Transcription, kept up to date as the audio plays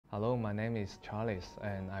Hello, my name is Charles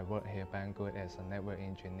and I work here at Banggood as a network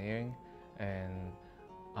engineering, and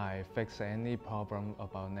I fix any problem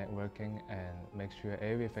about networking and make sure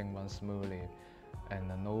everything runs smoothly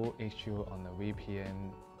and no issue on the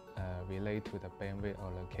VPN relate to the bandwidth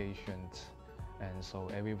or locations, and so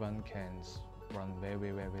everyone can run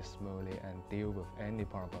very smoothly and deal with any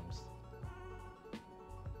problems.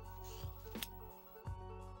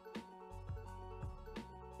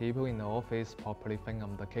 People in the office probably think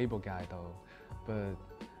I'm the cable guy though, but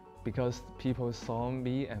because people saw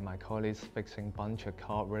me and my colleagues fixing bunch of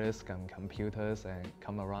hardwares and computers and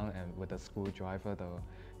come around and with a screwdriver though,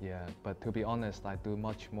 yeah. But to be honest, I do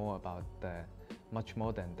much more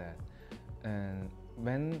than that. And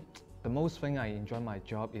the most thing I enjoy my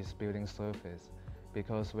job is building service,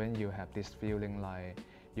 because when you have this feeling like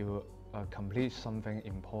you complete something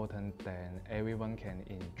important, then everyone can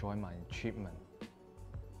enjoy my achievement.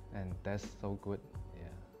 And that's so good,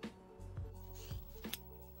 yeah.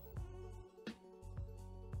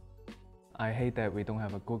 I hate that we don't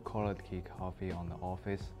have a good quality coffee on the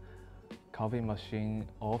office. Coffee machine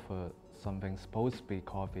offer something supposed to be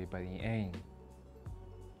coffee, but it ain't.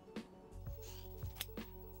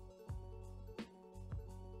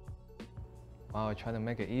 Well, I try to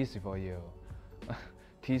make it easy for you.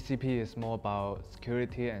 TCP is more about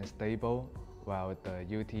security and stable, while the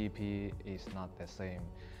UTP is not the same.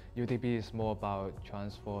 UTP is more about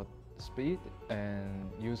transport speed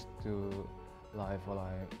and used to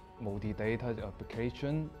for multi-data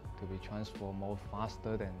application to be transferred more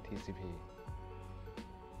faster than TCP.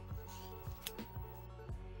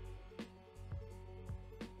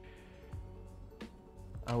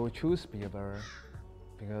 I would choose be a bird,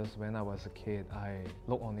 because when I was a kid, I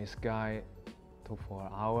looked on the sky for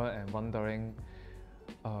an hour and wondering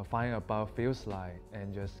flying about feels like,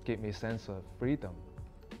 and just give me sense of freedom.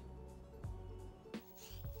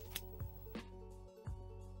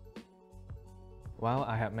 Well,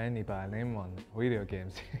 I have many, but I name one: video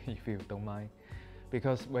games, if you don't mind.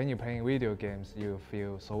 Because when you're playing video games, you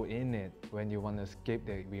feel so in it. When you want to escape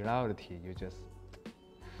the reality, you just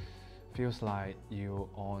feels like you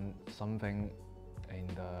on something in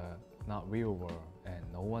the not real world, and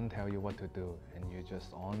no one tell you what to do, and you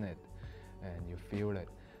just on it, and you feel it.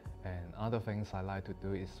 And other things I like to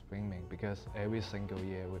do is swimming, because every single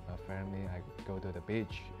year with my family, I go to the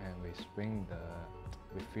beach and we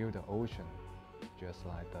feel the ocean, just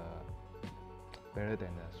like better than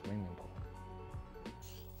a swimming pool.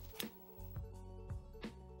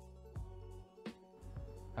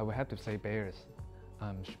 I would have to say beers,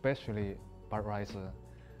 especially Budweiser.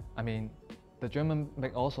 I mean, the German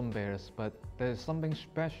make awesome beers, but there's something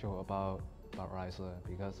special about Budweiser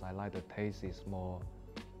because I like the taste is more,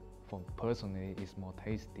 personally, it's more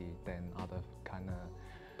tasty than other kind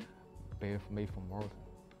of beer made from water.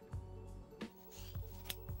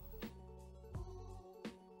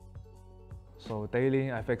 So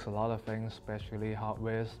daily I fix a lot of things, especially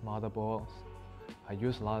hardware, motherboards. I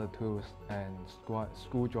use a lot of tools and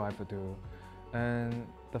screwdriver too. And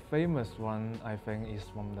the famous one I think is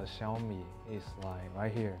from the Xiaomi, is like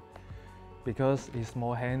right here, because it's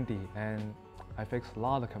more handy, and I fix a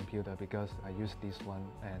lot of computer because I use this one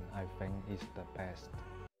and I think it's the best.